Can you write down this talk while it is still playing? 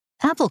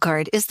Apple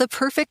Card is the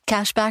perfect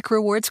cashback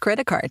rewards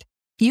credit card.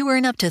 You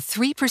earn up to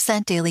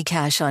 3% daily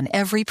cash on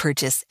every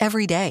purchase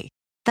every day.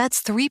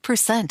 That's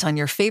 3% on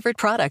your favorite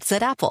products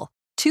at Apple,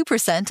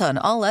 2% on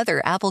all other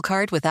Apple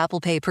Card with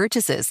Apple Pay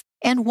purchases,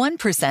 and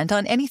 1%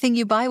 on anything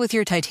you buy with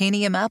your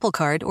titanium Apple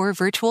Card or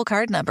virtual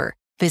card number.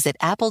 Visit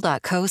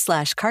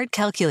apple.co/card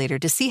calculator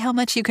to see how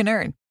much you can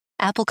earn.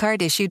 Apple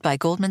Card issued by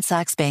Goldman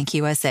Sachs Bank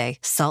USA,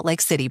 Salt Lake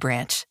City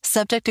branch.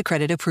 Subject to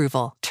credit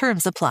approval.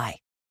 Terms apply.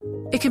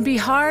 It can be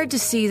hard to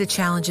see the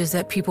challenges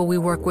that people we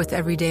work with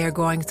every day are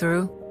going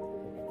through.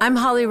 I'm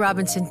Holly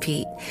Robinson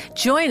Peete.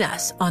 Join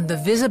us on The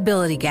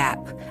Visibility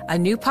Gap, a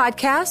new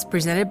podcast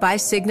presented by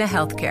Cigna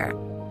Healthcare.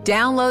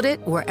 Download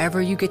it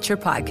wherever you get your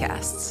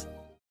podcasts.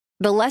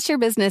 The less your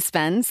business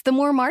spends, the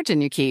more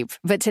margin you keep.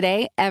 But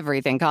today,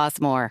 everything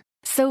costs more.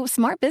 So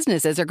smart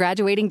businesses are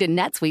graduating to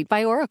NetSuite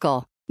by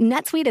Oracle.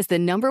 NetSuite is the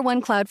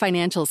 #1 cloud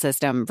financial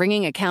system,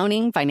 bringing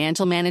accounting,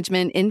 financial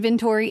management,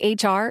 inventory,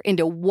 HR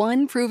into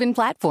one proven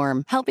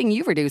platform, helping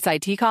you reduce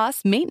IT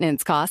costs,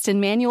 maintenance costs, and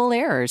manual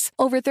errors.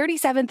 Over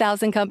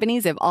 37,000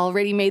 companies have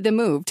already made the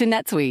move to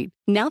NetSuite.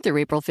 Now through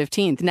April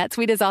 15th,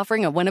 NetSuite is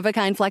offering a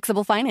one-of-a-kind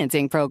flexible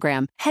financing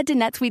program. Head to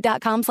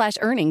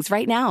netsuite.com/earnings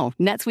right now.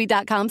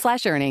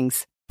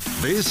 netsuite.com/earnings.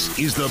 This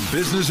is the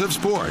business of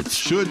sports.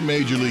 Should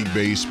Major League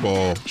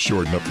Baseball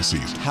shorten up the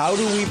season? How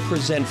do we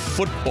present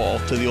football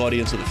to the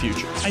audience of the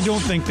future? I don't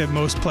think that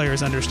most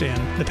players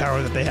understand the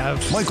power that they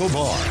have. Michael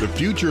Barr. The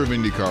future of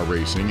IndyCar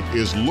racing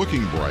is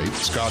looking bright.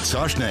 Scott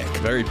Soshnick.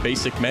 Very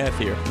basic math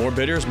here. More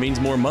bidders means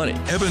more money.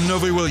 Evan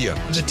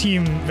Novi-Williams. The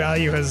team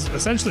value has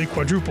essentially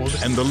quadrupled.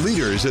 And the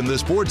leaders in the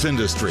sports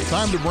industry.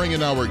 Time to bring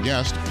in our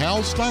guest,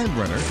 Hal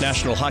Steinbrenner.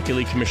 National Hockey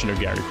League Commissioner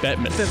Gary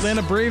Bettman.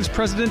 Atlanta Braves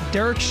President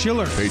Derek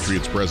Schiller.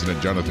 Patriots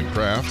President Jonathan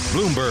Kraft.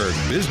 Bloomberg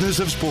Business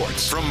of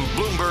Sports from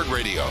Bloomberg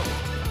Radio.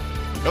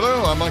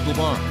 Hello, I'm Michael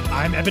Barr.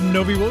 I'm Evan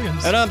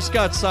Novi-Williams. And I'm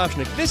Scott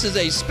Soshnick. This is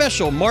a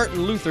special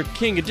Martin Luther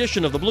King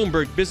edition of the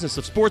Bloomberg Business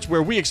of Sports,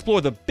 where we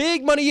explore the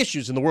big money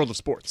issues in the world of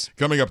sports.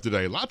 Coming up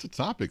today, lots of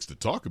topics to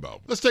talk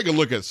about. Let's take a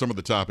look at some of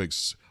the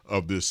topics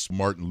of this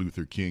Martin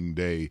Luther King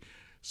Day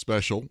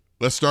special.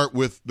 Let's start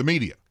with the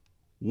media.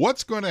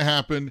 What's going to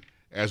happen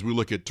as we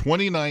look at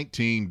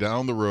 2019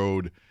 down the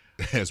road?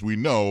 As we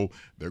know,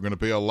 they're going to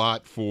pay a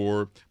lot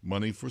for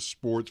money for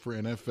sports, for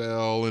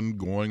NFL, and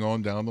going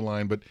on down the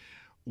line. But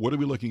what are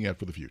we looking at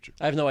for the future?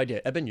 I have no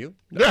idea. Eben, you?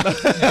 No.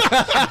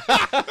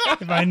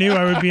 If I knew,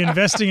 I would be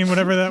investing in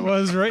whatever that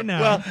was right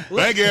now. Well,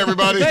 thank you,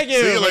 everybody. Thank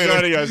you. See you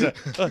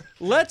later.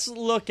 Let's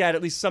look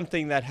at least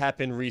something that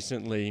happened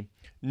recently.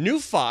 New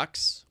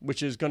Fox,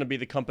 which is going to be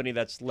the company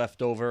that's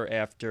left over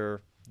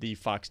after the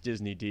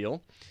Fox-Disney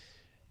deal.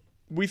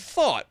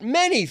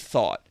 Many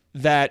thought,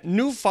 that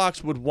New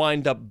Fox would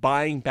wind up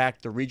buying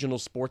back the regional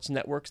sports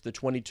networks, the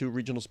 22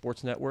 regional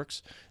sports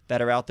networks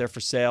that are out there for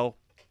sale.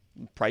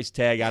 Price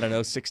tag, I don't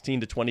know,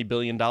 $16 to $20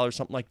 billion,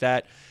 something like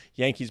that.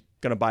 Yankees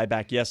going to buy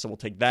back, yes, so we'll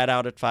take that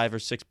out at $5 or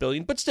 $6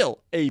 billion, but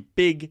still a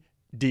big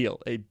deal,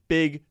 a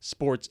big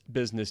sports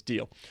business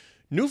deal.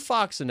 New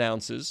Fox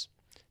announces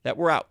that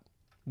we're out.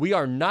 We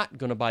are not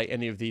going to buy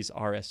any of these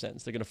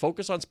RSNs. They're going to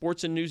focus on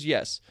sports and news,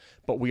 yes,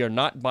 but we are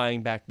not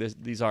buying back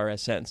these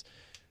RSNs.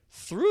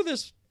 Through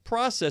this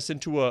process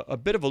into a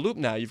bit of a loop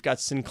now. You've got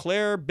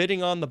Sinclair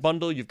bidding on the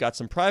bundle. You've got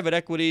some private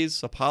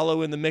equities,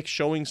 Apollo in the mix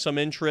showing some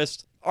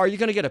interest. Are you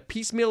going to get a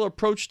piecemeal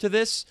approach to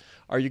this?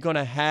 Are you going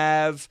to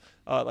have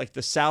like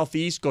the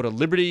Southeast go to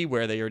Liberty,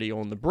 where they already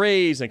own the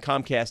Braves, and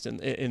Comcast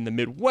in the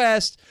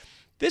Midwest?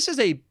 This is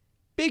a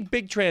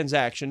big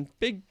transaction,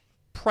 big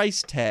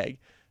price tag.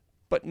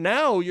 But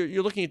now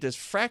you're looking at this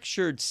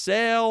fractured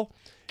sale.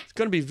 It's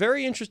going to be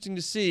very interesting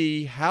to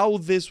see how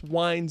this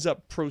winds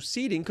up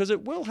proceeding, because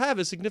it will have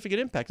a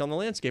significant impact on the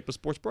landscape of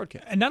sports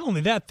broadcast. And not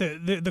only that,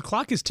 the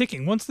clock is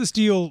ticking. Once this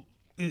deal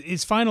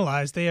is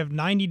finalized, they have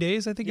 90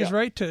 days, I think is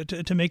right,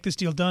 to make this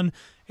deal done.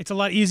 It's a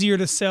lot easier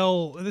to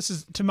sell. This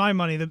is, to my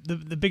money,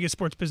 the biggest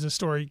sports business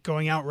story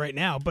going out right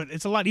now, but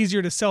it's a lot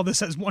easier to sell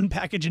this as one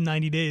package in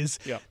 90 days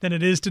than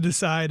it is to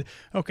decide,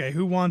 okay,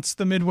 who wants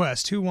the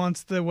Midwest, who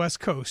wants the West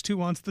Coast, who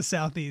wants the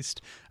Southeast.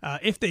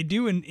 If they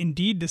do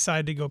indeed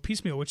decide to go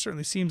piecemeal, which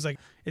certainly seems like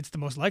it's the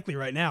most likely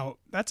right now,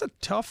 it's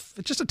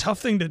just a tough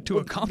thing to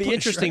accomplish. The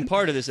interesting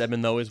part of this,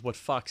 Eben, though, is what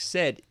Fox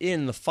said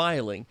in the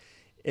filing.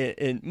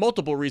 In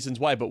multiple reasons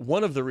why, but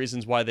one of the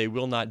reasons why they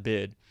will not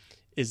bid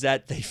is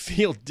that they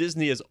feel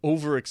Disney has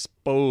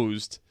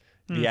overexposed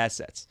the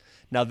assets.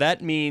 Now,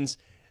 that means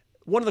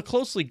one of the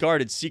closely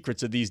guarded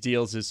secrets of these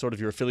deals is sort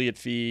of your affiliate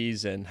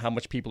fees and how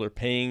much people are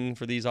paying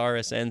for these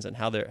RSNs and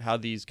how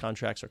these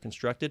contracts are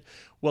constructed.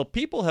 Well,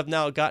 people have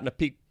now gotten a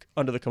peek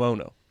under the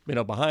kimono,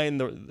 behind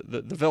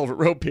the velvet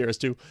rope here as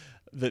to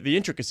the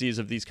intricacies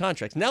of these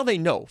contracts. Now they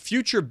know.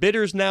 Future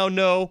bidders now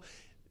know.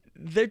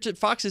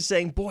 Fox is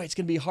saying, boy, it's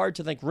going to be hard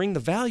to ring the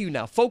value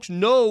now. Folks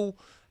know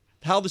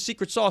how the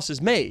secret sauce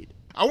is made.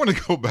 I want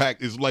to go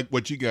back. Is like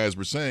what you guys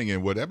were saying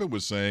and what Evan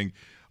was saying.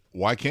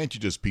 Why can't you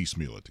just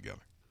piecemeal it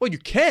together? Well, you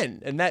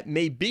can, and that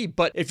may be.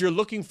 But if you're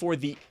looking for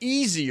the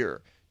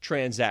easier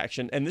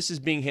transaction, and this is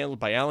being handled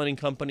by Allen &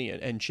 Company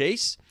and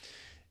Chase,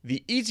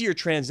 The easier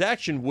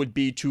transaction would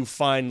be to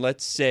find,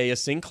 let's say, a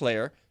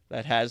Sinclair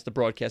that has the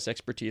broadcast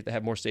expertise, that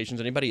have more stations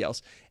than anybody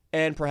else,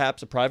 and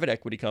perhaps a private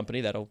equity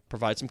company that'll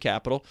provide some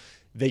capital.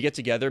 They get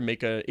together,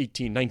 make a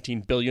 $18,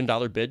 $19 billion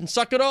bid, and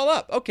suck it all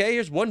up. Okay,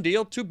 here's one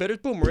deal, two bidders,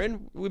 boom, we're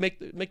in. We make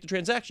the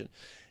transaction.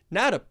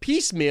 Now to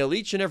piecemeal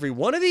each and every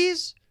one of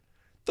these,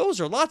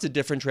 those are lots of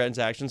different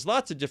transactions,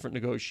 lots of different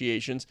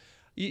negotiations.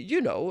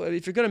 You know,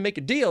 if you're going to make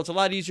a deal, it's a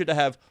lot easier to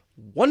have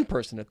one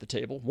person at the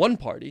table, one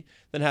party,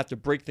 than have to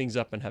break things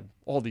up and have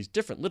all these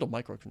different little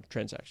micro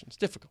transactions.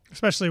 Difficult.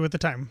 Especially with the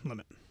time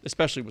limit.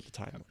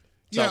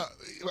 So,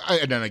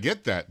 I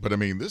get that, but I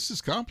mean, this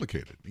is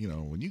complicated. You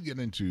know, when you get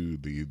into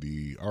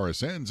the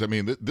RSNs, I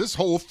mean, this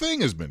whole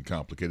thing has been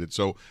complicated.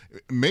 So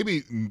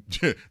maybe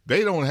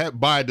they don't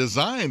have, by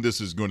design, this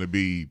is going to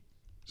be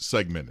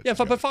segmented. Yeah,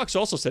 but Fox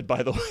also said,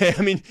 by the way,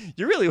 I mean,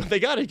 they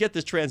got to get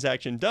this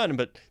transaction done,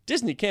 but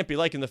Disney can't be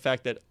liking the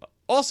fact that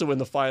also in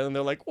the filing,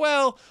 they're like,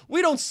 well,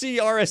 we don't see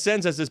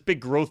RSNs as this big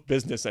growth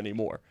business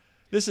anymore.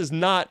 This is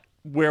not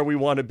where we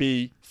want to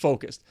be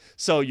focused.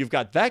 So you've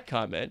got that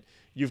comment.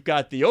 You've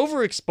got the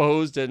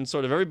overexposed and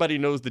sort of everybody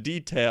knows the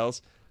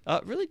details.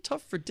 Really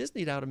tough for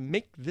Disney now to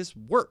make this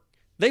work.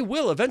 They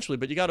will eventually,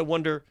 but you got to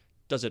wonder,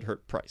 does it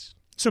hurt price?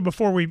 So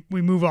before we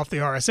move off the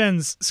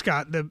RSNs,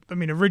 Scott,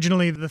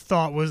 originally the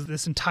thought was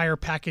this entire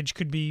package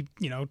could be,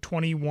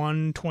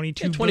 $21,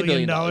 $22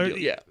 billion. Deal,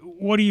 yeah.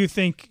 What do you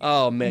think?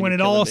 Oh, man, when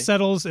it all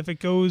settles, if it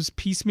goes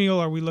piecemeal,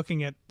 are we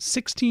looking at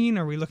 16?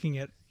 Are we looking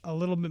at a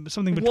little bit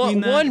something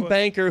between that? One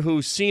banker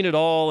who's seen it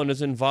all and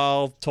is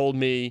involved told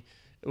me,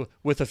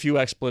 with a few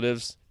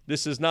expletives,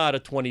 this is not a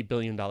 $20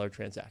 billion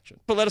transaction.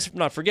 But let us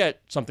not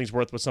forget, something's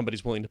worth what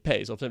somebody's willing to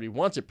pay. So if somebody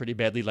wants it pretty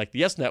badly, like the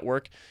Yes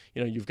Network,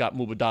 you've got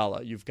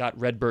Mubadala, you've got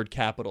Redbird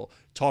Capital,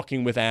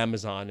 talking with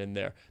Amazon in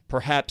there,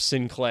 perhaps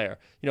Sinclair.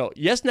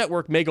 Yes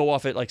Network may go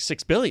off at like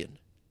 $6 billion.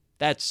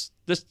 That's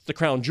the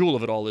crown jewel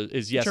of it all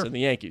is Yes Sure. and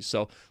the Yankees.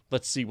 So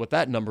let's see what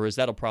that number is.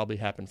 That'll probably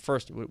happen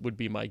first, would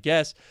be my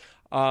guess.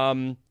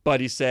 But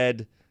he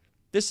said,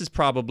 this is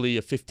probably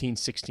a $15,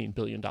 $16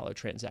 billion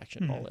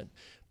transaction all in.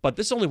 But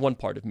this is only one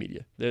part of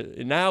media.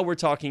 Now we're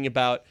talking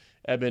about,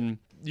 Eben,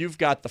 you've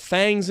got the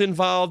FANGs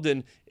involved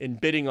in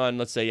bidding on,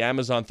 let's say,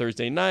 Amazon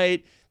Thursday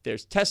night.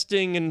 There's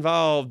testing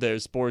involved.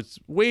 There's sports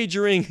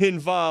wagering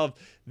involved.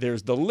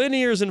 There's the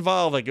linears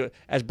involved. Like,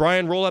 as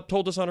Brian Rollup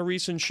told us on a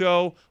recent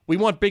show, we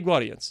want big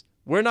audience.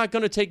 We're not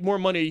going to take more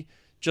money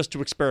just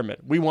to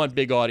experiment. We want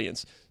big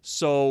audience.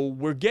 So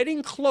we're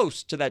getting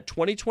close to that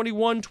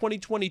 2021,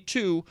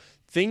 2022.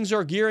 Things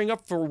are gearing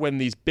up for when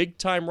these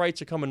big-time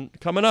rights are coming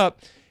up.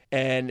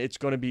 And it's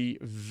going to be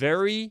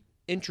very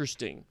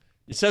interesting.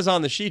 It says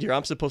on the sheet here,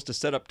 I'm supposed to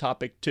set up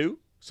topic 2.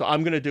 So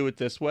I'm going to do it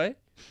this way.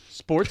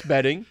 Sports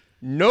betting.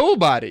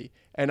 Nobody,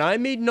 and I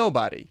mean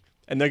nobody.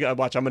 And they're going to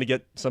watch, I'm going to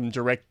get some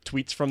direct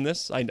tweets from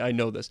this. I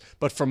know this.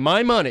 But for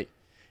my money,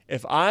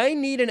 if I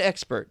need an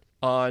expert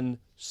on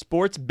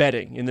sports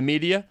betting in the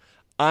media,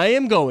 I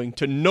am going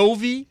to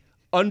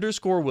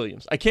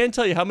Novi_Williams. I can't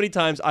tell you how many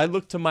times I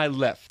look to my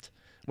left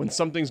when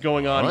something's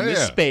going on in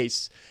this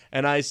space,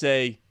 and I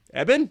say,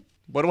 Eben,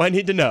 what do I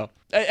need to know?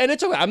 And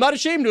it's okay. I'm not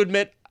ashamed to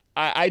admit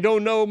I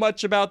don't know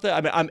much about that.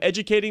 I mean, I'm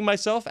educating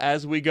myself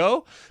as we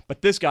go,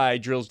 but this guy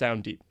drills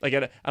down deep.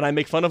 And I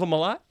make fun of him a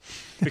lot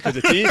because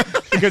it's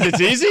because it's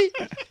easy.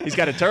 He's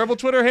got a terrible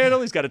Twitter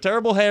handle. He's got a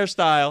terrible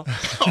hairstyle.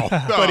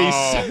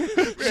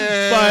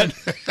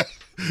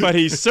 But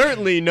he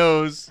certainly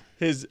knows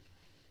his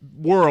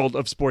world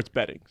of sports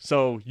betting.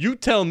 So you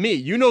tell me,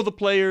 you know the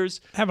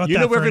players, How about you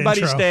that know where for an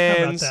everybody intro?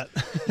 stands. How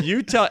about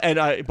You tell,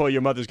 and boy,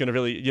 your mother's gonna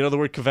really, you know the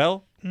word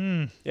cavell?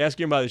 You ask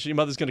your mother. Your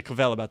mother's gonna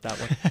cavell about that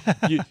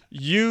one.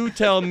 You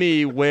tell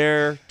me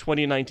where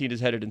 2019 is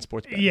headed in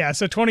sports betting. Yeah,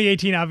 so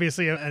 2018,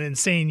 obviously an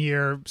insane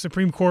year.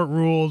 Supreme Court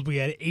ruled. We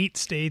had 8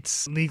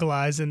 states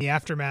legalized in the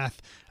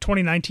aftermath.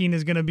 2019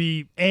 is going to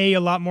be, A, a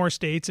lot more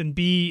states, and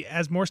B,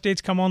 as more states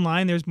come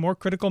online, there's more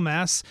critical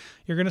mass.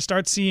 You're going to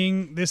start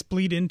seeing this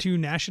bleed into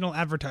national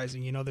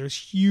advertising. There's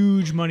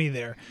huge money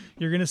there.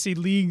 You're going to see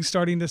leagues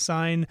starting to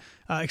sign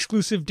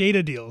exclusive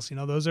data deals.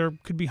 Those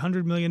could be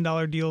 $100 million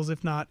deals,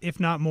 if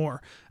not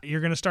more. You're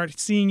going to start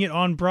seeing it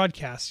on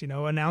broadcasts,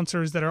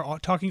 announcers that are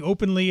talking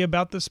openly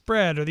about the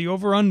spread or the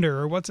over-under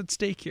or what's at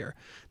stake here.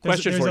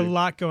 There's a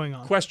lot going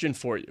on. Question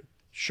for you.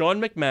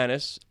 Sean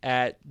McManus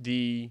at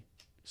the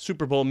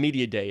Super Bowl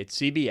Media Day at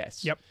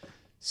CBS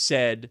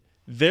said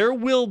there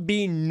will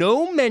be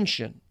no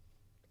mention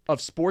of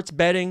sports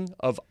betting,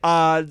 of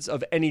odds,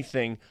 of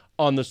anything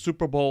on the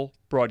Super Bowl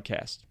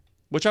broadcast,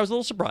 which I was a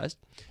little surprised.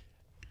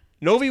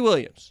 Novi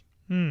Williams,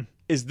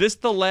 is this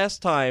the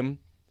last time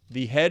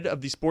the head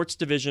of the sports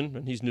division,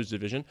 and he's news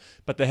division,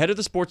 but the head of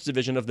the sports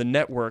division of the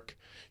network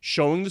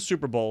showing the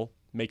Super Bowl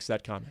makes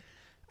that comment?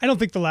 I don't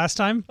think the last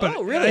time. But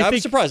oh, really? I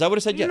was surprised. I would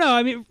have said yes. No,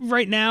 I mean,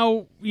 right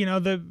now,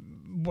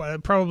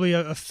 probably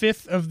a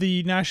fifth of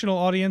the national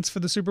audience for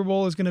the Super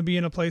Bowl is going to be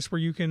in a place where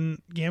you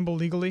can gamble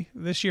legally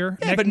this year.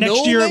 Yeah, but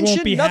next year it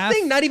won't be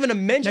nothing, half. Not even a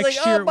mention. Next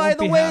like, year by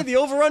the way, half. the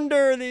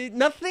over/under,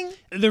 nothing.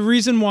 The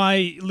reason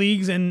why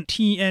leagues and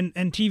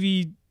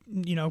TV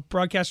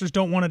broadcasters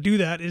don't want to do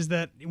that is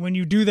that when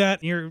you do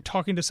that, you're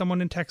talking to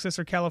someone in Texas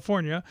or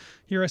California,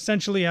 you're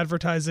essentially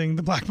advertising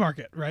the black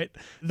market, right?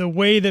 The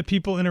way that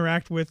people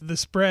interact with the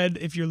spread,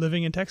 if you're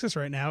living in Texas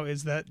right now,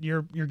 is that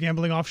you're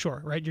gambling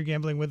offshore, right? You're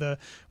gambling with an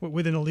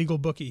illegal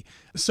bookie.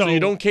 So you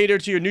don't cater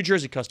to your New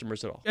Jersey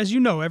customers at all. As you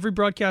know, every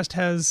broadcast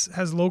has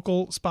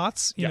local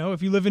spots. You know,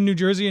 if you live in New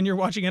Jersey and you're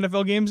watching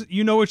NFL games,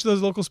 you know which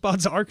those local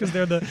spots are because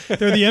they're the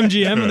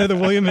MGM and they're the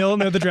William Hill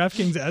and they're the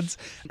DraftKings ads.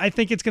 I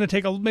think it's going to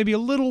take maybe a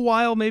little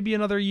while, maybe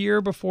another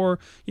year before,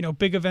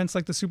 big events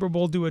like the Super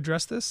Bowl do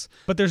address this.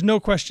 But there's no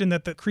question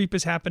that the creep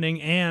is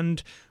happening.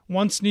 And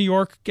once New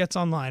York gets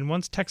online,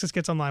 once Texas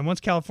gets online, once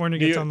California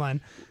gets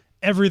online,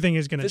 everything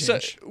is going to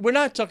change.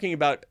 We're talking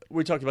about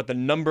the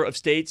number of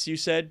states you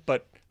said,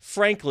 but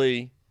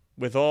frankly,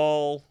 with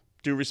all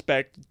due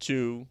respect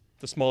to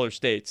the smaller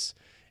states,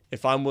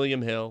 if I'm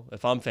William Hill,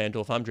 if I'm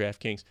FanDuel, if I'm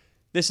DraftKings,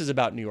 this is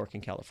about New York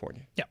and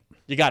California. Yeah.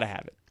 You got to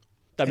have it.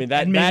 I mean,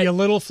 and maybe a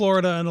little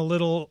Florida and a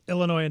little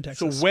Illinois and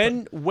Texas.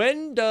 So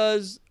when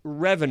does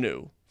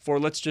revenue for,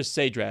 let's just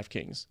say,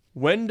 DraftKings,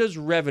 when does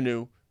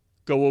revenue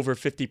go over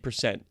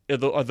 50%?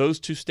 Are those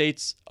two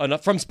states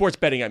enough from sports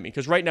betting? I mean,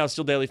 because right now it's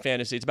still daily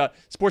fantasy. It's about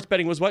sports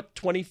betting was what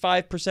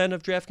 25%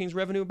 of DraftKings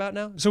revenue about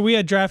now. So we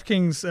had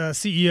DraftKings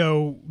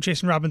CEO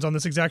Jason Robbins on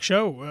this exact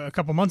show a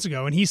couple months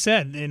ago, and he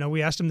said,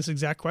 we asked him this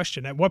exact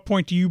question: at what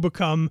point do you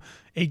become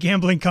a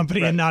gambling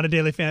company and not a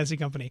daily fantasy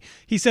company?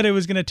 He said it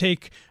was going to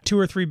take 2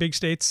 or 3 big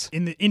states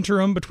in the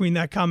interim between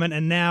that comment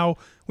and now.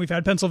 We've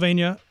had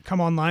Pennsylvania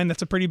come online.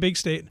 That's a pretty big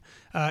state.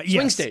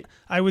 Swing state.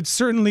 I would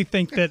certainly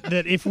think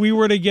that if we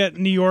were to get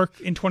New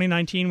York in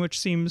 2019, which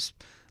seems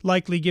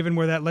likely given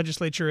where that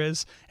legislature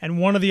is, and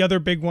one of the other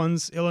big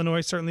ones,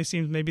 Illinois, certainly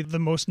seems maybe the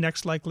most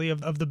next likely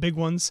of the big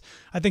ones.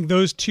 I think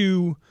those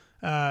two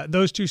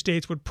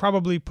states would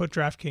probably put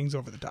DraftKings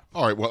over the top.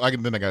 All right. Well, I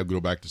got to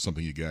go back to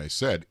something you guys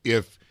said.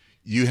 If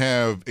you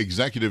have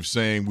executives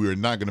saying we're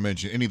not going to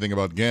mention anything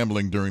about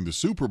gambling during the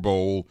Super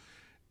Bowl,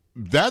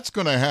 that's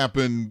going to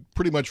happen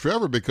pretty much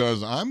forever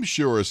because I'm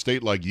sure a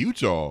state like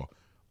Utah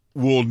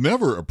will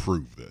never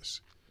approve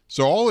this.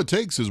 So all it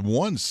takes is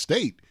one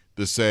state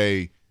to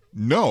say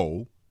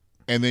no,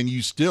 and then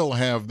you still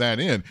have that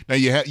in. Now,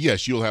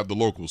 you'll have the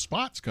local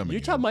spots coming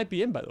Utah in. might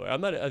be in, by the way. I'm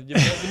not.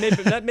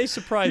 that may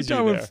surprise you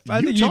there.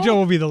 I think Utah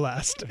will be the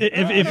last if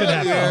it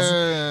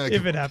happens.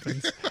 If it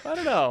happens. I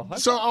don't know.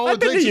 So all I've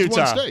it takes been to is one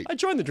Utah. state. I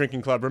joined the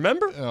drinking club,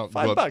 remember?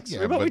 $5.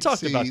 Yeah, we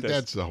talked about this.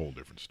 That's a whole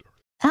different story.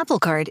 Apple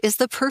Card is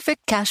the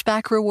perfect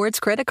cashback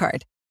rewards credit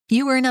card.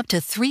 You earn up to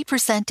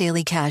 3%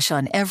 daily cash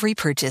on every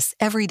purchase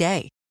every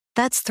day.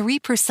 That's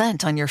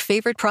 3% on your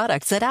favorite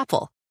products at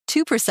Apple,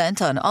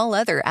 2% on all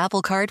other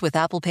Apple Card with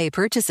Apple Pay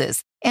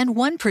purchases, and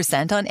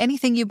 1% on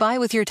anything you buy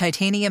with your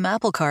titanium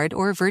Apple Card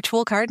or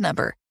virtual card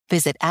number.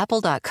 Visit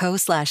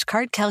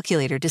apple.co/card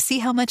calculator to see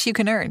how much you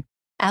can earn.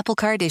 Apple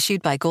Card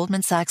issued by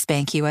Goldman Sachs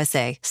Bank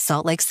USA,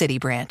 Salt Lake City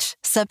branch.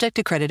 Subject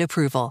to credit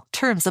approval.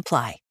 Terms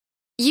apply.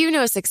 You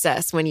know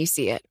success when you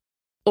see it.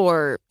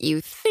 Or you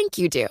think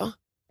you do.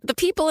 The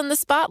people in the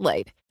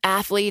spotlight.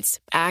 Athletes,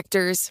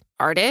 actors,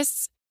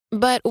 artists.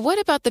 But what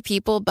about the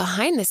people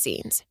behind the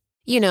scenes?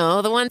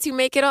 The ones who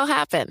make it all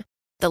happen.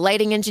 The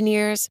lighting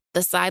engineers,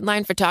 the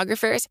sideline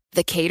photographers,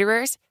 the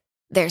caterers.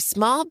 They're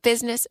small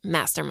business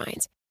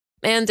masterminds.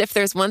 And if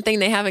there's one thing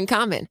they have in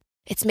common,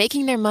 it's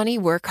making their money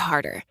work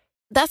harder.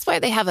 That's why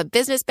they have a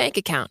business bank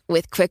account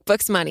with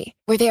QuickBooks Money,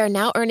 where they are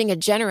now earning a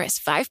generous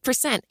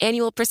 5%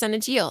 annual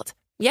percentage yield.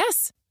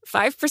 Yes,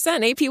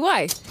 5%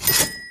 APY.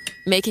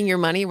 Making your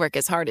money work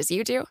as hard as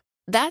you do?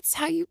 That's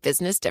how you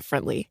business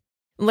differently.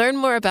 Learn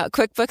more about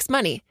QuickBooks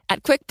Money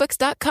at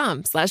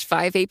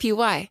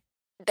quickbooks.com/5APY.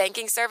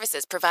 Banking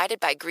services provided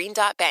by Green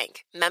Dot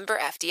Bank, member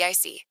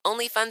FDIC.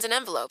 Only funds and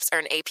envelopes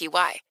earn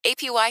APY.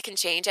 APY can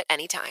change at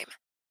any time.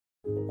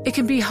 It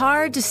can be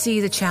hard to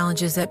see the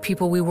challenges that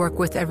people we work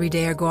with every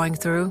day are going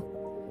through.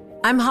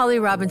 I'm Holly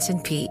Robinson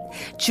Peete.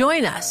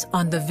 Join us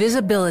on The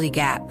Visibility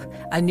Gap,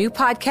 a new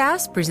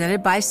podcast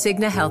presented by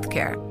Cigna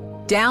Healthcare.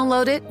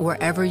 Download it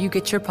wherever you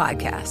get your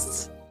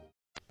podcasts.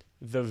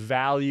 The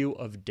value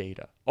of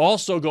data.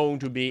 Also going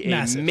to be a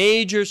Massive.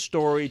 major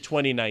story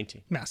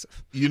 2019.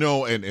 Massive.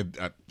 And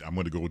I'm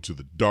going to go to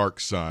the dark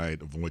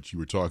side of what you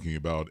were talking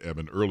about,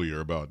 Evan, earlier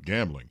about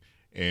gambling.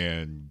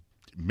 And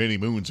many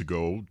moons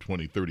ago,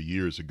 20, 30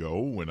 years ago,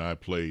 when I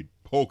played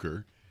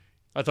poker,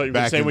 I thought you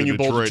were saying when you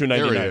bowled for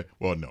 $2.99.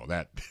 Well, no,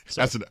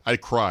 I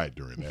cried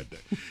during that day.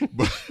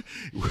 But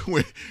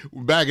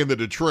back in the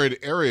Detroit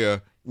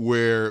area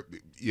where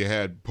you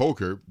had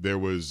poker, there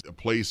was a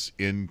place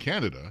in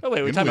Canada. Oh,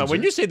 wait, time out.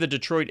 When you say the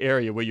Detroit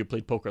area where you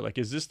played poker,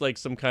 is this like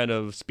some kind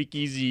of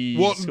speakeasy?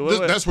 Well,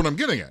 that's what I'm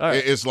getting at.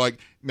 Right. It's like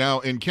now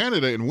in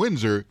Canada, in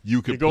Windsor,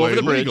 you could go play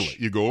over the legally. bridge.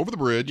 You go over the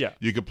bridge. Yeah.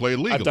 You could play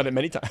legally. I've done it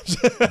many times.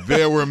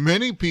 There were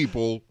many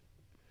people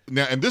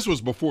now, and this was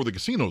before the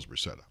casinos were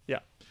set up. Yeah.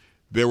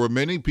 There were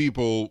many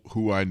people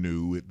who I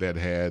knew that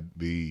had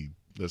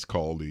let's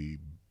call the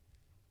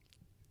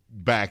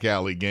back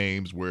alley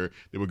games where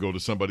they would go to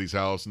somebody's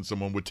house and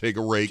someone would take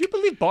a rake. Do you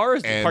believe Barr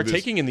is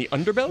partaking in the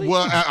underbelly?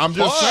 Well, I'm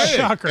just saying.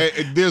 Shocker.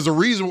 There's a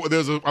reason.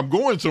 I'm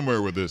going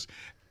somewhere with this.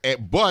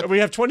 But we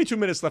have 22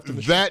 minutes left in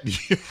the show.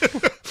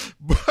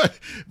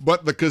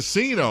 But the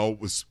casino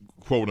was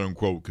quote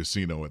unquote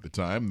casino at the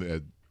time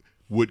that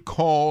would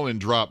call and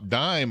drop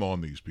dime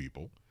on these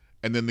people,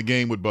 and then the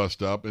game would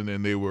bust up, and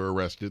then they were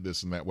arrested,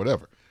 this and that,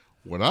 whatever.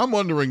 What I'm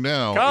wondering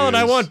now, Colin,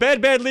 I want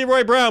Bad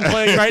Leroy Brown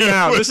playing right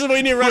now. This is what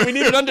we need. Right, we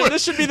need it under.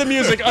 This should be the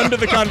music under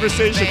the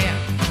conversation.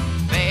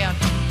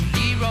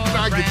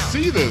 I can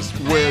see this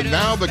where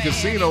now the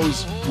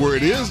casinos where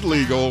it is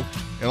legal,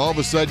 and all of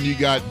a sudden you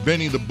got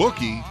Benny the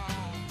Bookie.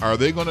 Are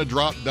they going to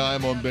drop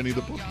dime on Benny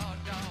the Bookie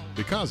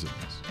because of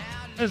this?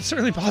 It's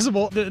certainly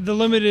possible. The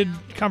limited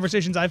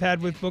conversations I've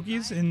had with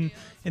bookies in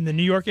the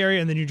New York area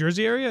and the New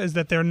Jersey area is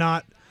that they're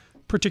not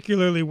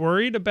particularly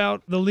worried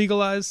about the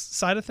legalized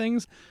side of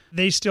things.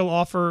 They still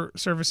offer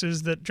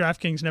services that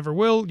DraftKings never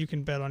will. You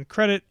can bet on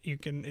credit.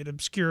 It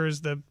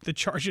obscures the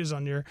charges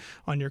on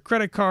your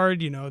credit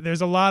card.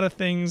 There's a lot of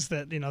things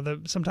that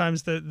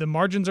sometimes the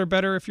margins are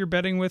better if you're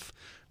betting with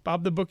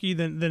Bob the Bookie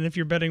than if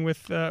you're betting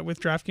with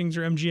DraftKings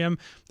or MGM.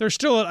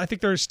 I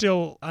think there's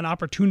still an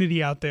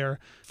opportunity out there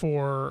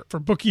for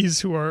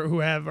bookies who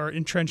are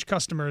entrenched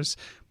customers.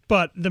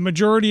 But the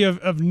majority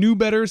of new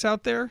bettors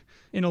out there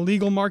in a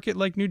legal market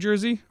like New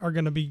Jersey are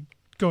going to be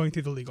going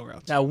through the legal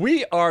routes. Now,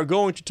 we are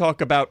going to talk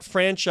about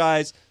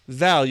franchise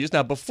values.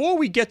 Now, before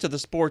we get to the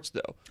sports,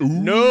 though,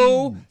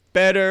 no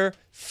better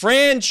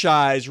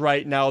franchise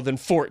right now than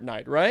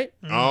Fortnite, right?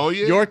 Oh,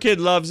 yeah. Your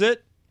kid loves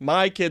it.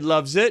 My kid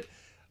loves it.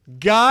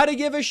 Gotta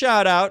give a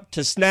shout out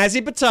to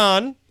Snazzy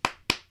Baton.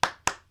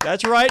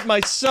 That's right.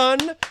 My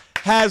son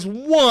has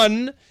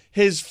won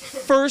his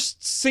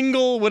first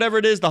single, whatever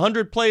it is, the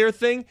 100-player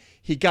thing.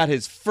 He got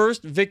his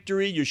first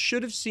victory. You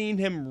should have seen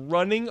him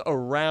running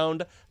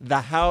around the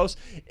house.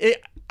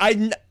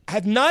 I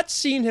have not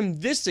seen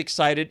him this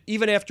excited,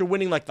 even after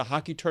winning like the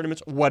hockey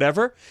tournaments,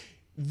 whatever.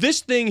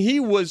 This thing he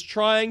was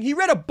trying. He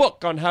read a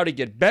book on how to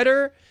get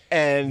better,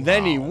 and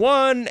then he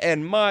won,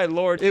 and my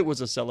Lord, it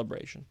was a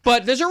celebration.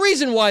 But there's a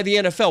reason why the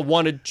NFL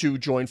wanted to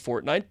join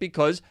Fortnite,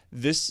 because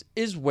this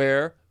is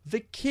where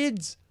the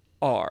kids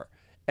are.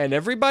 And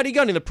everybody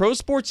gunning, the pro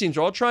sports teams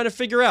are all trying to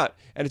figure out,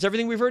 and it's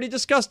everything we've already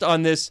discussed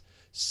on this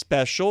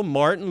special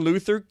Martin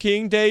Luther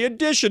King Day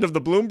edition of the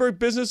Bloomberg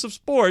Business of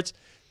Sports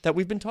that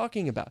we've been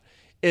talking about.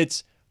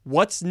 It's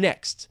what's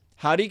next?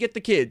 How do you get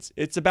the kids?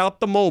 It's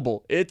about the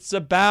mobile. It's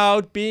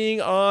about being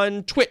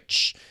on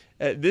Twitch.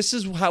 This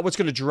is what's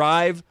going to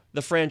drive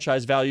the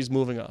franchise values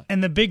moving on.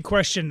 And the big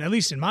question, at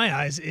least in my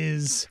eyes,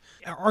 is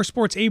are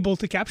sports able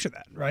to capture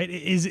that, right?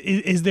 Is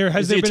there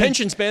the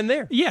attention span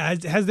there? Yeah.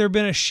 Has there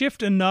been a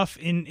shift enough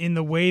in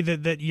the way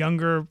that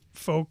younger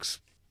folks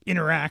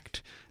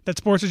interact that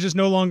sports are just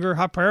no longer a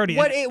hot priority?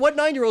 What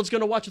 9-year-old's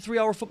going to watch a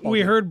 3-hour football game?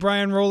 We heard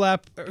Brian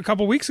Rolap a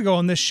couple weeks ago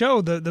on this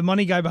show, the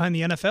money guy behind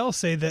the NFL,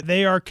 say that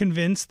they are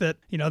convinced that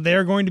they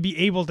are going to be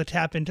able to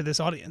tap into this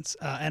audience.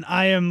 And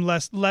I am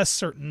less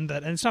certain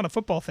that, and it's not a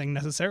football thing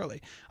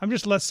necessarily, I'm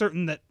just less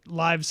certain that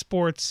live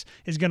sports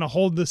is going to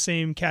hold the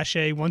same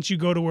cachet once you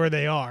go to where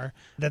they are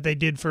that they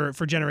did for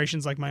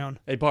generations like my own.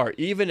 Hey, Bar,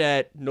 even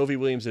at Novi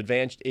Williams'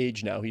 advanced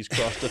age now, he's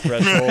crossed the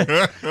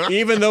threshold.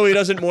 Even though he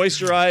doesn't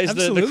moisturize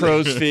the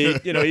crow's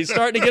feet, he's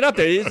starting to get up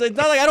there. It's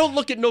not like I don't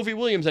look at Novi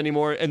Williams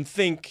anymore and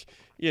think,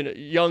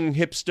 young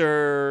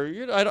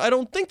hipster. I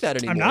don't think that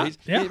anymore. I'm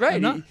not. Right.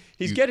 I'm not.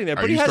 He's getting there.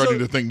 Are you starting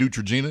to think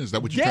Neutrogena? Is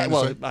that what you're trying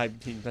to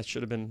say? That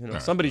should have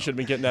been, somebody should have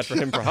been getting that for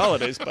him for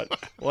holidays, but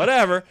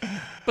whatever.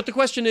 But the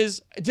question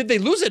is, did they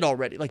lose it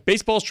already? Like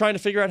baseball's trying to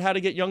figure out how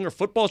to get younger.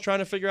 Football's trying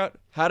to figure out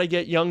how to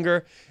get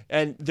younger.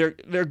 And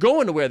they're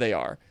going to where they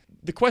are.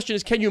 The question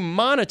is, can you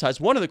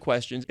monetize? One of the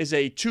questions is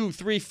a 2,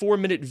 3,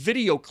 4-minute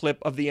video clip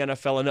of the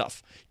NFL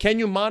enough? Can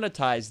you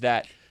monetize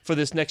that for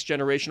this next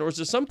generation? Or is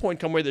there some point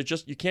come where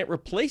you can't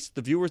replace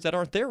the viewers that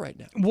aren't there right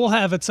now? We'll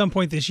have at some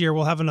point this year,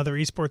 we'll have another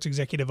esports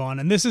executive on.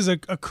 And this is a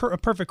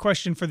perfect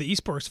question for the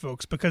esports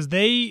folks, because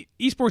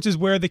esports is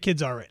where the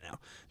kids are right now.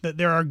 That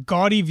there are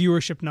gaudy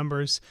viewership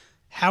numbers.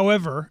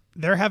 However,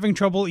 they're having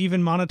trouble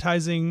even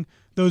monetizing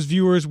those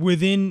viewers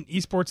within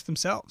esports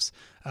themselves.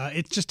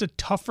 It's just a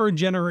tougher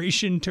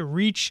generation to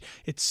reach.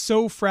 It's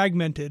so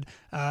fragmented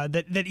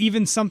that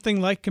even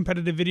something like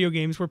competitive video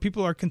games, where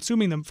people are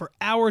consuming them for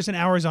hours and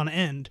hours on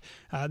end,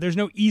 there's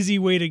no easy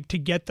way to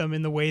get them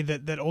in the way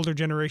that older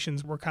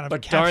generations were kind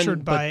of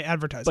captured by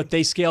advertising. But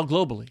they scale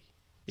globally.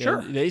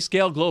 Sure. They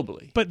scale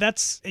globally. But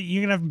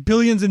you're going to have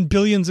billions and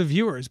billions of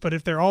viewers. But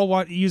if they're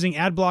all using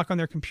ad block on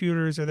their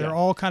computers, or they're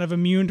all kind of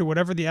immune to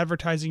whatever the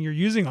advertising you're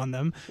using on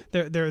them,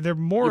 they're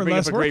more or less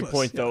worthless. You bring up a great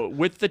point, though.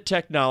 With the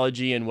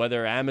technology and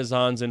whether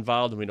Amazon's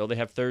involved, and we know they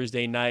have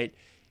Thursday night,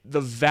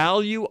 the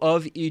value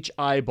of each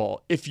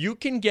eyeball. If you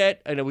can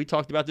get, I know we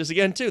talked about this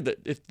again, too, that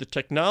if the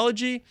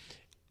technology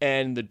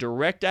and the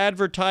direct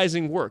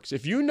advertising works.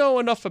 If you know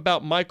enough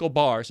about Michael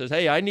Barr, says,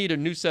 hey, I need a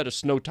new set of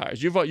snow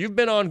tires. You've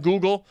been on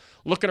Google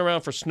looking around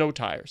for snow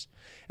tires.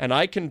 And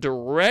I can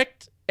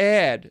direct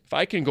ad, if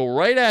I can go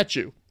right at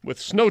you with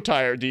snow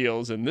tire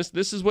deals, and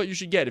this is what you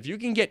should get. If you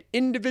can get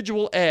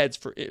individual ads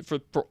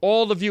for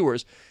all the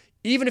viewers,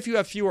 even if you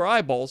have fewer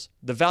eyeballs,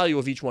 the value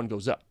of each one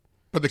goes up.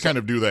 But they kind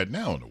of do that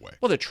now in a way.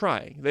 Well, they're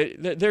trying.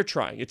 They're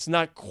trying. It's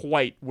not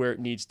quite where it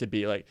needs to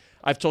be. Like,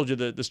 I've told you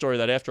the story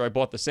that after I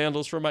bought the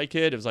sandals for my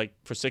kid, it was like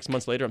for 6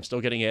 months later, I'm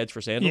still getting ads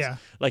for sandals. Yeah.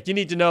 Like, you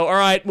need to know, all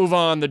right, move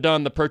on. They're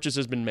done. The purchase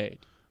has been made.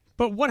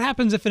 But what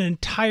happens if an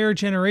entire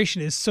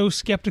generation is so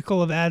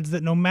skeptical of ads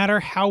that no matter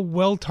how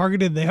well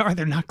targeted they are,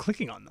 they're not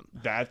clicking on them?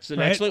 That's an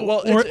right? excellent.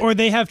 Well, or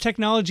they have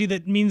technology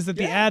that means that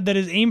the ad that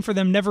is aimed for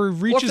them never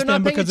reaches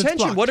them because it's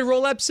blocked. What did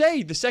roll-up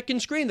say? The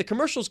second screen, the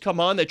commercials come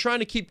on. They're trying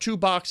to keep 2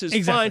 boxes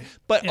Exactly. fine.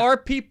 But are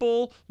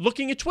people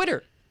looking at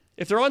Twitter?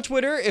 If they're on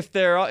Twitter, if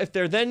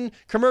they're then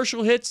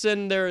commercial hits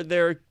and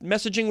they're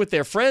messaging with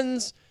their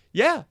friends.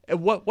 Yeah,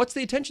 what's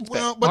the attention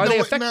span? Well, but are they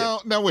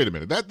effective? Now, wait a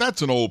minute.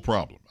 That's an old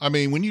problem. I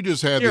mean, when you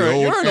just had You're the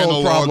old an analog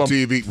old problem.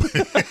 TV.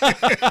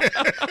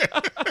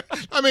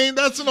 I mean,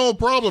 that's an old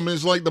problem.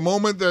 It's like the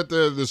moment that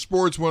the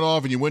sports went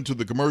off and you went to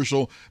the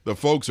commercial, the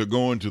folks are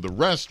going to the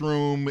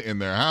restroom in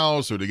their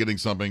house or they're getting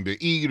something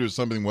to eat or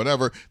something,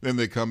 whatever. Then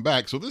they come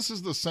back. So this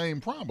is the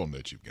same problem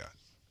that you've got.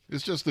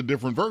 It's just a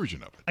different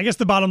version of it. I guess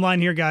the bottom line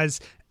here, guys,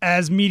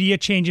 as media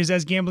changes,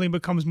 as gambling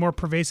becomes more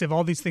pervasive,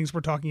 all these things we're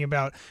talking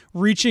about,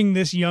 reaching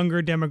this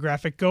younger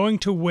demographic, going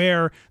to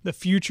where the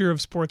future of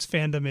sports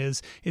fandom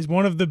is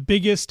one of the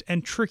biggest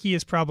and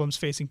trickiest problems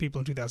facing people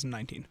in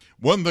 2019.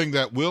 One thing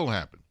that will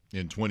happen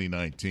in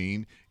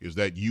 2019 is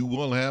that you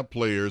will have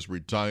players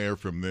retire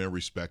from their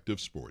respective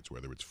sports,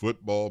 whether it's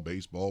football,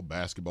 baseball,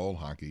 basketball,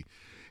 hockey.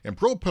 And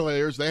pro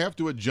players, they have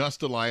to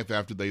adjust to life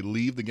after they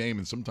leave the game,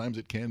 and sometimes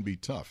it can be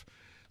tough.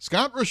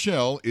 Scott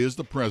Rochelle is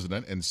the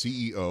president and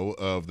CEO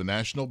of the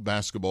National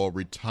Basketball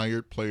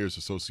Retired Players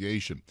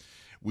Association.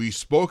 We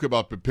spoke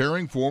about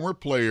preparing former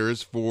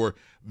players for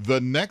the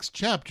next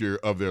chapter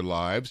of their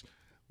lives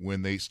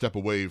when they step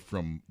away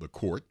from the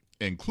court,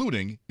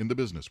 including in the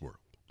business world.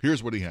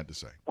 Here's what he had to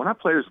say. When our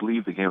players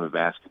leave the game of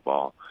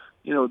basketball,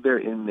 they're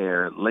in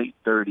their late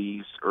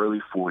 30s, early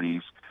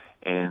 40s,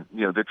 and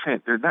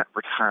they're not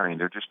retiring;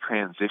 they're just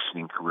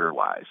transitioning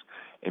career-wise.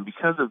 And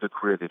because of the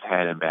career they've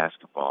had in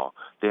basketball,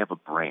 they have a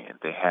brand,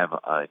 they have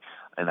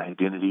an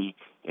identity,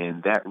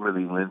 and that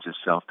really lends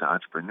itself to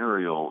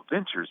entrepreneurial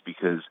ventures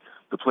because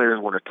the players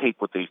want to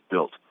take what they've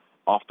built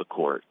off the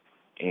court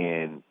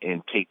and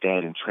take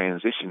that and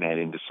transition that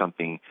into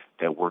something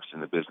that works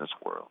in the business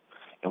world.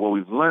 And what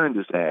we've learned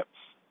is that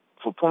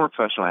former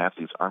professional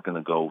athletes aren't going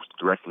to go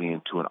directly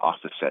into an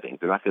office setting.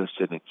 They're not going to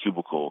sit in a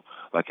cubicle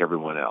like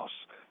everyone else.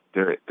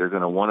 They're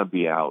going to want to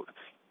be out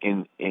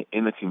in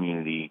the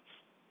community,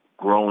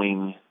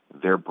 growing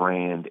their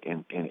brand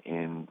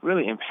and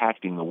really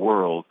impacting the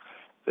world.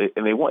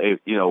 And they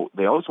want,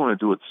 they always want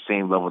to do it at the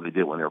same level they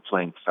did when they were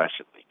playing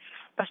professionally.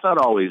 That's not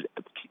always,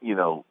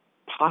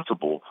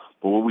 possible.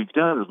 But what we've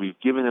done is we've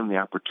given them the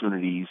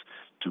opportunities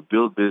to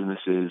build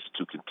businesses,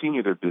 to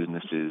continue their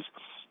businesses,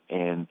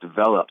 and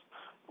develop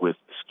with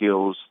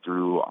skills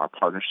through our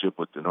partnership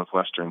with the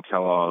Northwestern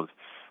Kellogg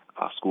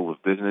School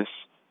of Business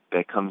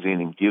that comes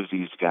in and gives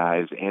these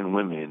guys and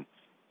women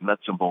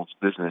nuts and bolts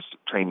business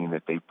training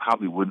that they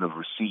probably wouldn't have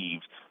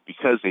received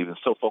because they've been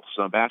so focused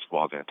on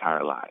basketball their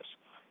entire lives.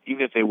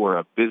 Even if they were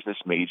a business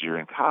major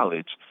in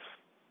college,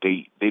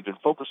 they've been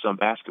focused on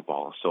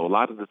basketball. So a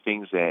lot of the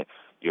things that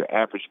your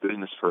average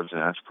business person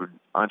and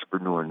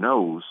entrepreneur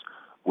knows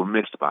were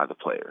missed by the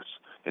players.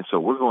 And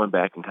so we're going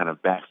back and kind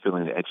of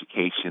backfilling the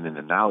education and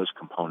the knowledge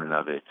component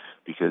of it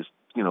because,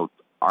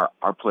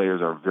 our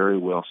players are very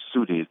well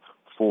suited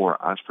for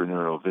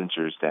entrepreneurial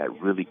ventures that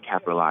really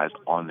capitalize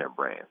on their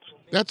brands.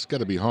 That's got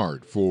to be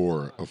hard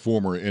for a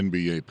former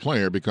NBA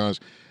player because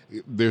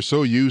they're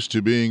so used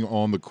to being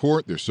on the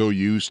court, they're so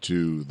used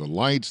to the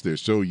lights, they're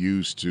so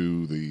used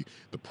to the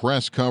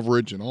press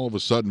coverage, and all of a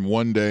sudden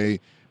one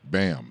day,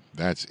 bam,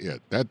 that's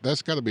it.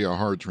 That's got to be a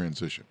hard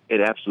transition. It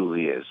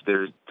absolutely is.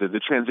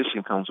 The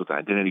transition comes with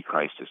identity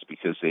crisis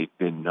because they've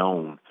been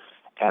known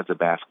as a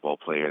basketball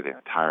player their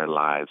entire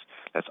lives.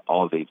 That's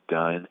all they've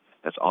done.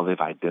 That's all they've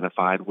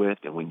identified with.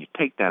 And when you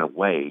take that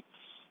away,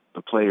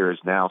 the player is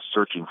now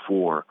searching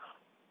for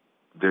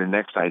their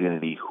next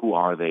identity. Who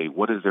are they?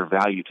 What is their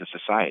value to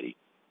society?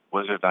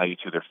 What is their value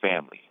to their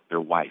family, their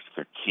wife,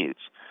 their kids?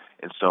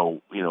 And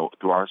so,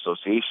 through our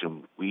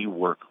association, we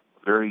work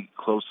very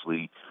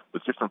closely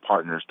with different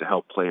partners to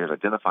help players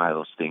identify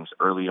those things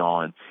early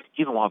on,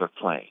 even while they're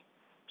playing.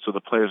 So the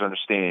players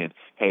understand,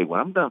 hey, when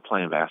I'm done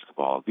playing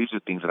basketball, these are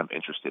things that I'm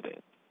interested in.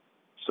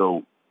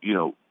 So,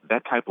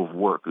 that type of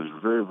work is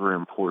very, very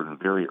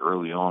important very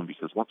early on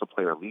because once a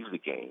player leaves the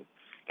game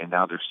and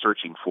now they're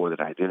searching for that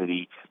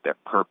identity,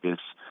 that purpose,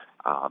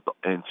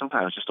 and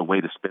sometimes just a way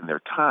to spend their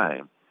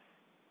time,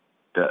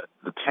 the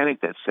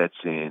panic that sets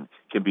in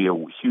can be a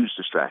huge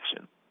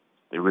distraction.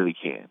 They really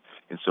can.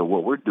 And so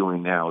what we're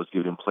doing now is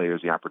giving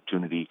players the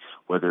opportunity,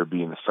 whether it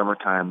be in the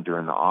summertime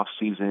during the off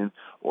season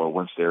or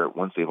once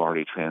they've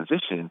already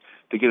transitioned,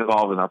 to get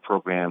involved in our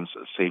programs.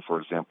 Say,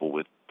 for example,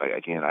 with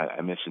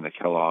I mentioned the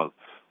Kellogg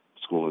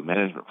School of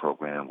Management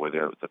program, where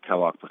the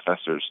Kellogg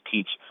professors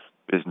teach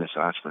business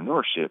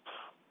entrepreneurship,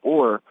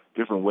 or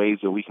different ways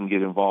that we can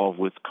get involved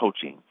with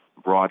coaching,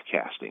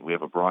 broadcasting. We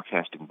have a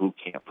broadcasting boot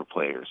camp for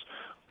players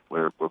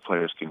where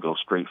players can go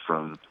straight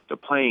from the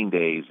playing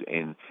days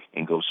and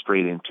go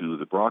straight into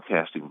the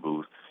broadcasting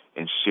booth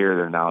and share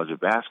their knowledge of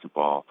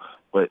basketball.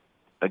 But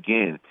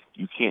again,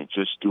 you can't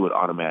just do it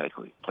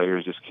automatically.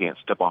 Players just can't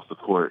step off the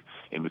court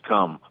and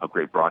become a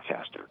great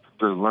broadcaster.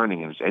 There's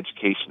learning and there's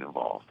education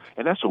involved.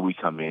 And that's where we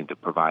come in to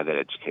provide that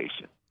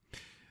education.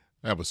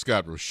 That was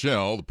Scott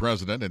Rochelle, the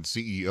president and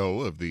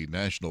CEO of the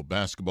National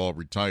Basketball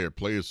Retired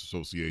Players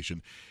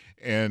Association.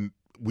 And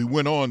we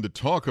went on to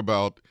talk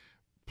about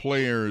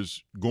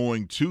players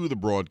going to the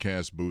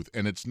broadcast booth,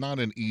 and it's not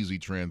an easy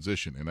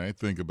transition. And I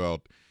think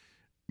about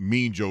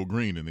Mean Joe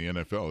Green in the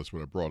NFL. That's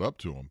what I brought up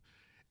to him.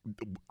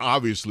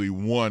 Obviously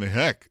one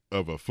heck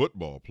of a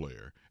football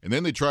player. And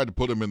then they tried to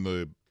put him in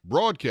the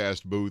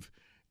broadcast booth,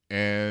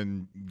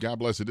 and God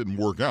bless, it didn't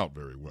work out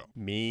very well.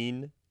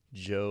 Mean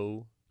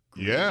Joe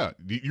Green. Yeah.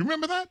 You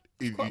remember that?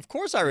 Of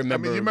course I remember. I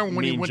mean, you remember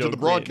when he went to the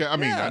broadcast? I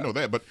mean, yeah. I know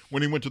that, but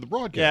when he went to the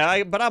broadcast.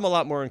 Yeah, but I'm a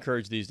lot more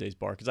encouraged these days,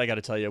 Bart, because I got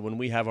to tell you, when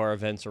we have our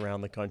events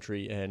around the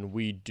country and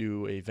we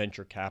do a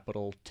venture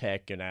capital,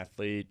 tech, and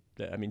athlete,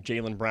 I mean,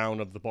 Jaylen Brown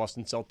of the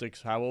Boston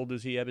Celtics, how old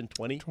is he, Evan?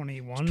 20?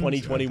 21.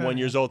 21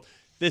 years old.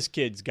 This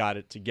kid's got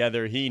it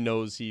together. He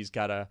knows he's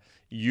got to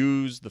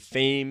use the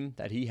fame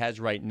that he has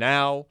right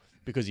now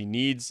because he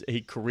needs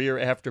a career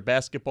after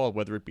basketball,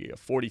 whether it be a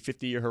 40,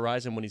 50-year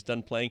horizon when he's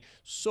done playing.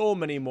 So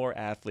many more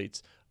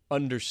athletes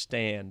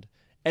understand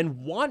and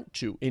want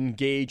to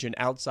engage in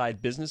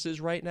outside businesses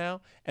right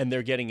now, and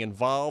they're getting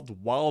involved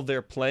while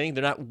they're playing.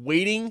 They're not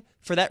waiting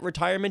for that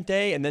retirement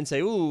day and then say,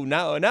 ooh,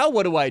 now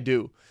what do I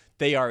do?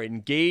 They are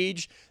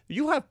engaged.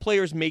 You have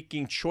players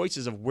making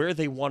choices of where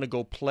they want to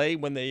go play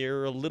when they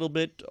are a little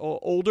bit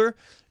older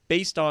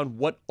based on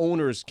what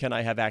owners can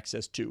I have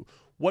access to.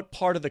 What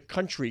part of the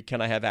country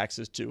can I have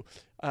access to?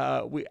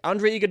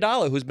 Andre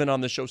Iguodala, who's been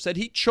on the show, said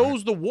he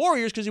chose the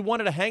Warriors because he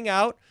wanted to hang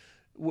out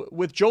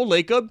with Joe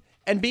Lacob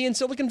and be in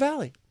Silicon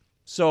Valley.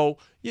 So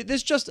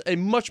there's just a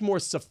much more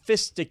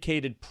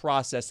sophisticated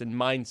process and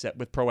mindset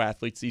with pro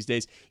athletes these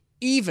days,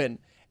 even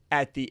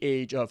at the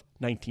age of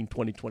 19,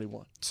 20,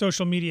 21.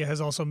 Social media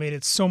has also made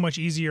it so much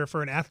easier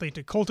for an athlete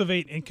to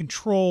cultivate and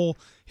control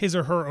his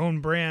or her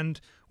own brand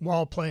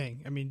while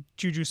playing. I mean,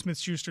 Juju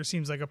Smith-Schuster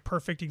seems like a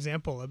perfect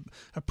example.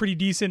 A pretty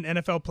decent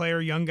NFL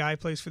player, young guy,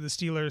 plays for the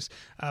Steelers,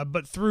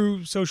 but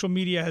through social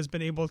media has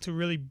been able to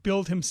really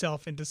build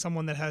himself into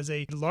someone that has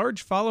a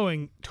large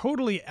following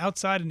totally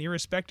outside and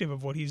irrespective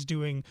of what he's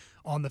doing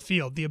on the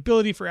field. The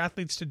ability for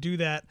athletes to do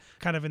that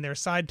kind of in their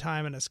side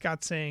time, and as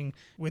Scott's saying,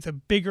 with a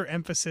bigger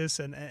emphasis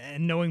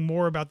and knowing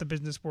more about the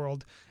business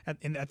world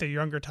at their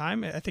younger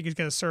time, I think is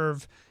going to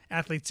serve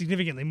athletes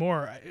significantly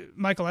more.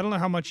 Michael, I don't know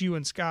how much you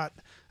and Scott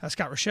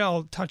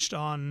Rochelle touched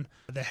on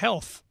the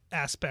health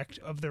aspect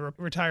of the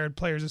retired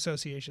players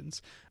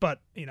associations,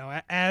 but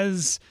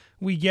as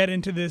we get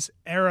into this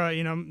era,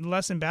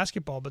 less in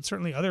basketball but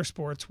certainly other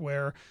sports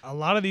where a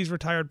lot of these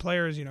retired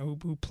players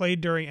who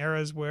played during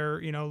eras where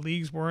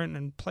leagues weren't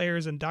and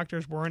players and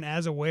doctors weren't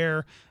as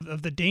aware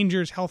of the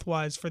dangers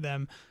health-wise for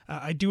them,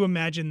 I do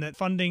imagine that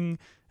funding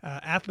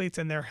athletes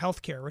and their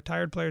healthcare,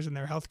 retired players and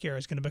their healthcare,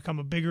 is going to become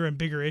a bigger and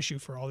bigger issue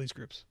for all these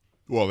groups.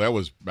 Well, that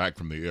was back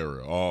from the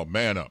era. Oh,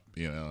 man up,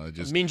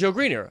 just Mean Joe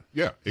Green era.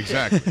 Yeah,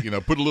 exactly.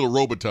 Put a little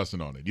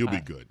Robitussin on it. You'll be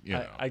good.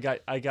 I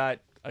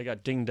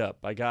got dinged up.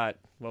 I got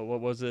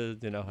what was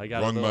it? I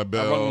got rung my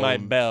bell. I rung my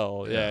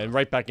bell. Yeah, and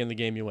right back in the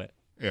game you went.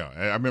 Yeah,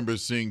 I remember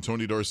seeing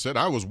Tony Dorsett.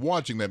 I was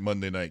watching that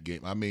Monday night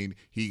game. I mean,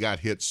 he got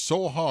hit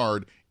so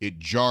hard it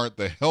jarred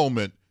the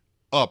helmet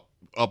up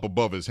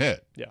above his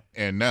head. Yeah.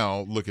 And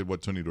now look at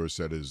what Tony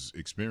Dorsett is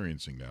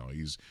experiencing now.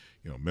 He's,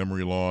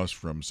 memory loss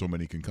from so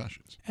many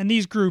concussions. And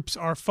these groups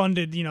are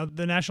funded,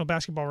 the National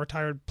Basketball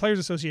Retired Players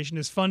Association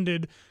is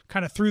funded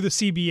kind of through the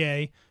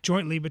CBA,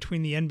 jointly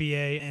between the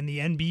NBA and the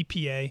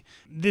NBPA.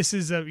 This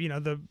is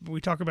we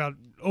talk about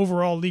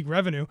overall league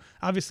revenue.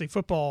 Obviously,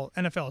 football,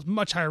 NFL is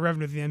much higher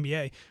revenue than the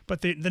NBA,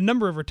 but the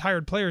number of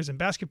retired players in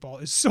basketball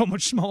is so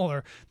much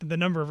smaller than the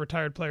number of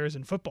retired players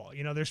in football.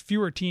 There's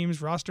fewer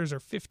teams. Rosters are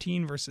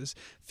 15 versus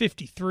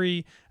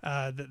 53.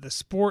 The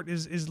sport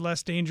is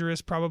less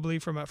dangerous probably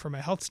from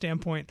a health standpoint.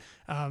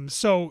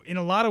 So in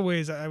a lot of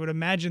ways, I would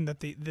imagine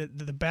that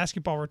the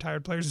Basketball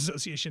Retired Players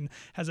Association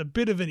has a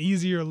bit of an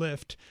easier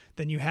lift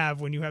than you have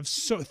when you have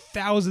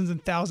thousands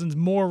and thousands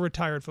more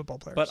retired football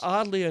players. But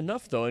oddly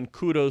enough, though, and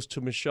kudos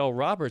to Michelle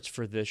Roberts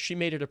for this, she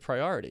made it a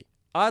priority.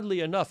 Oddly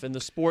enough, in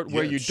the sport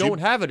where you don't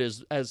have it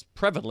as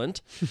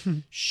prevalent,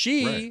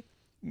 she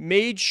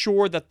made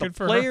sure that the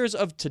players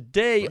of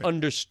today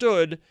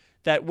understood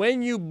that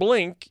when you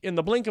blink, in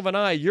the blink of an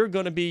eye, you're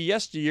going to be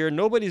yesteryear.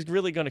 Nobody's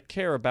really going to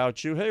care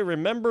about you. Hey,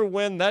 remember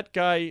when that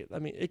guy,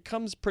 it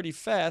comes pretty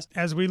fast.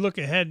 As we look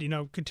ahead,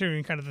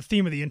 continuing kind of the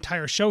theme of the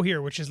entire show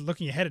here, which is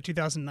looking ahead at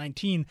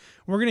 2019,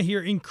 we're going to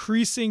hear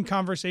increasing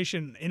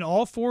conversation in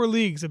all four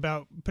leagues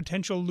about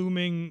potential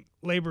looming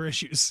labor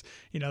issues.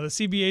 The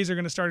CBAs are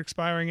going to start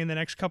expiring in the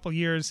next couple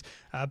years.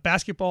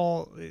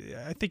 Basketball,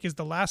 I think, is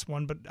the last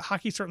one, but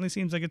hockey certainly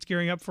seems like it's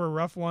gearing up for a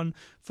rough one.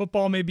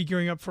 Football may be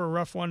gearing up for a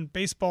rough one.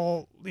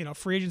 Baseball,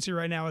 free agency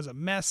right now is a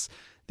mess.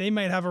 They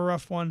might have a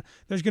rough one.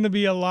 There's going to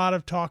be a lot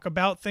of talk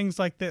about things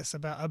like this,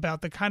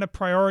 about the kind of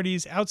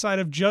priorities outside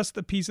of just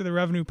the piece of the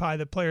revenue pie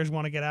that players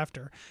want to get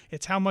after.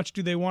 It's how much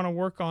do they want to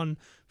work on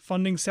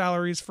funding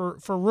salaries for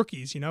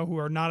rookies, who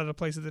are not at a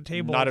place at the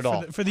table not at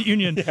all. For the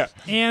union. Yeah.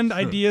 And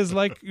ideas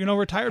like,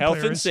 retired health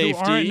players and safety,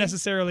 who aren't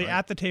necessarily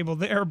at the table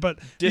there, but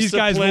these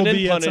guys will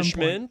be at some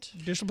point.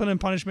 Discipline and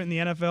punishment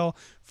in the NFL,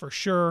 for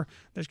sure.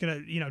 There's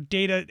going to,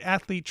 data,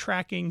 athlete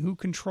tracking, who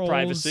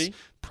controls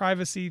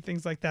privacy,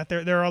 things like that.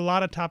 There are a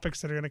lot of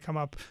topics that are going to come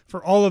up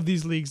for all of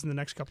these leagues in the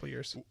next couple of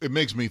years. It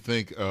makes me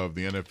think of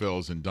the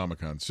NFL's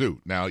Ndamukong Suh.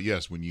 Now,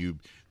 yes, when you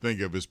think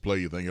of his play,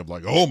 you think of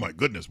like, oh my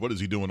goodness, what is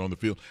he doing on the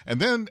field?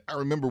 And then I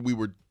remember we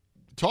were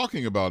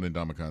talking about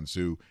Ndamukong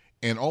Suh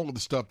and all of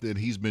the stuff that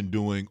he's been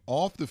doing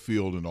off the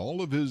field and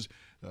all of his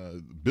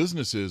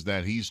businesses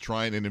that he's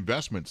trying and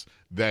investments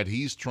that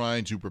he's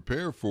trying to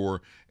prepare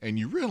for. And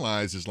you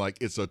realize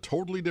it's a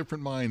totally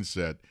different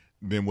mindset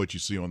than what you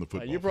see on the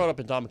football You brought up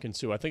Ndamukong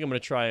Suh. I think I'm going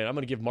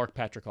to give Mark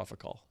Patrickoff a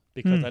call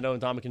because I know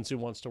Ndamukong Suh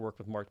wants to work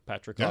with Mark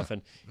Patrickoff,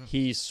 and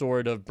he's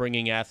sort of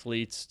bringing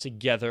athletes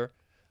together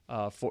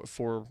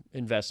for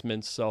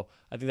investments. So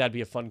I think that'd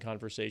be a fun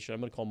conversation.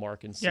 I'm going to call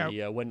Mark and see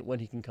when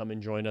he can come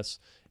and join us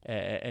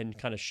and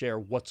kind of share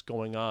what's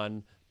going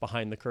on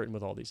behind the curtain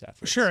with all these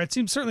athletes. Sure. It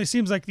certainly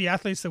seems like the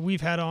athletes that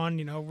we've had on,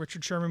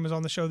 Richard Sherman was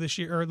on the show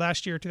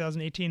last year,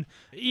 2018.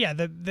 Yeah,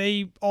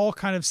 they all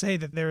kind of say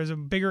that there is a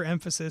bigger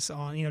emphasis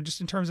on,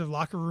 just in terms of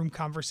locker room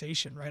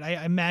conversation, right?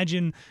 I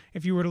imagine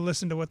if you were to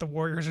listen to what the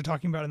Warriors are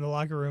talking about in the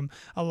locker room,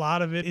 a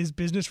lot of it is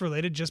business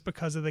related just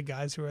because of the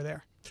guys who are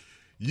there.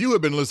 You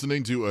have been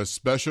listening to a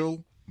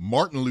special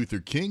Martin Luther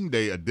King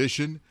Day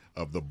edition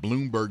of the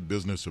Bloomberg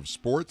Business of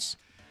Sports.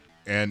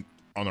 And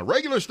on the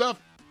regular stuff,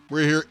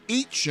 we're here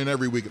each and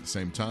every week at the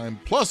same time,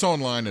 plus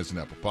online as an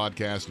Apple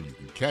podcast, and you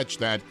can catch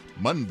that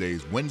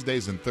Mondays,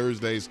 Wednesdays, and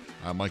Thursdays.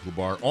 I'm Michael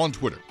Barr on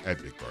Twitter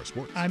at Big Bar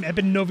Sports. I'm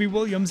Eben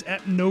Novy-Williams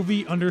at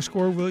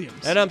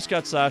Novy_Williams. And I'm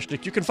Scott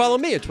Soshnick. You can follow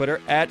me at Twitter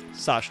at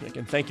Soshnick.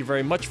 And thank you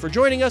very much for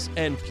joining us.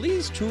 And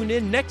please tune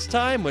in next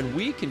time when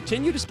we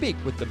continue to speak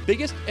with the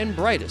biggest and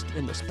brightest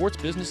in the sports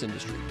business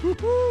industry.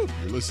 Woo-hoo.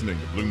 You're listening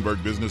to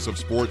Bloomberg Business of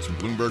Sports and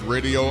Bloomberg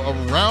Radio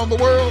around the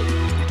world.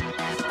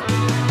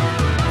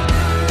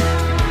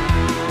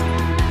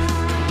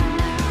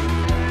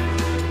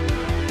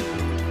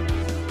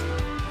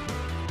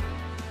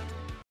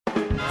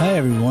 Hi,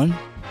 everyone.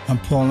 I'm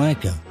Paul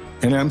Anka.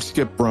 And I'm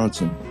Skip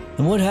Bronson.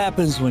 And what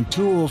happens when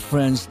two old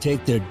friends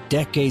take their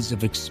decades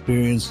of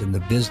experience in the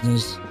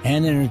business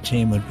and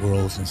entertainment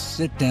worlds and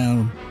sit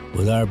down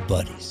with our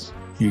buddies?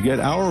 You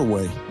get Our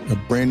Way, a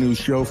brand new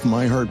show from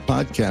iHeart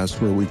Podcast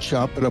where we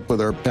chop it up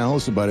with our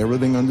pals about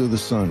everything under the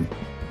sun.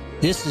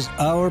 This is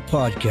our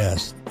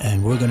podcast,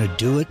 and we're going to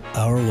do it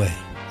our way.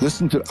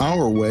 Listen to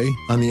Our Way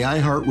on the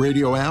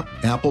iHeartRadio app,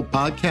 Apple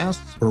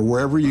Podcasts, or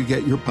wherever you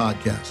get your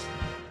podcasts.